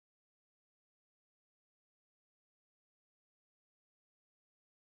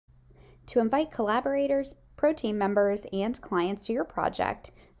To invite collaborators, pro team members, and clients to your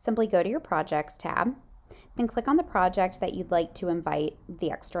project, simply go to your Projects tab, then click on the project that you'd like to invite the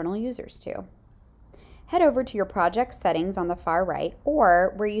external users to. Head over to your project settings on the far right,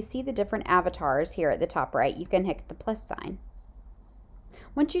 or where you see the different avatars here at the top right, you can hit the plus sign.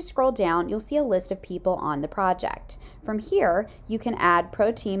 Once you scroll down, you'll see a list of people on the project. From here, you can add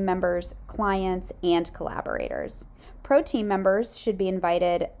pro team members, clients, and collaborators. Pro team members should be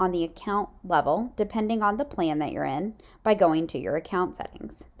invited on the account level, depending on the plan that you're in, by going to your account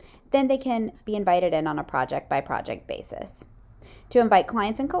settings. Then they can be invited in on a project-by-project basis. To invite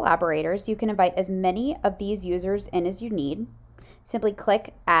clients and collaborators, you can invite as many of these users in as you need. Simply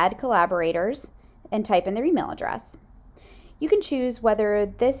click Add Collaborators and type in their email address. You can choose whether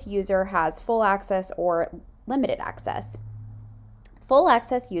this user has full access or limited access. Full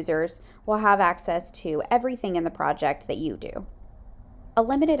access users will have access to everything in the project that you do. A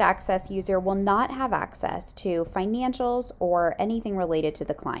limited access user will not have access to financials or anything related to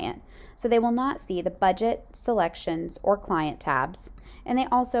the client, so they will not see the budget, selections, or client tabs, and they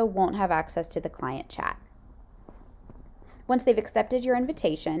also won't have access to the client chat. Once they've accepted your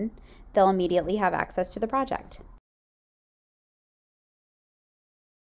invitation, they'll immediately have access to the project.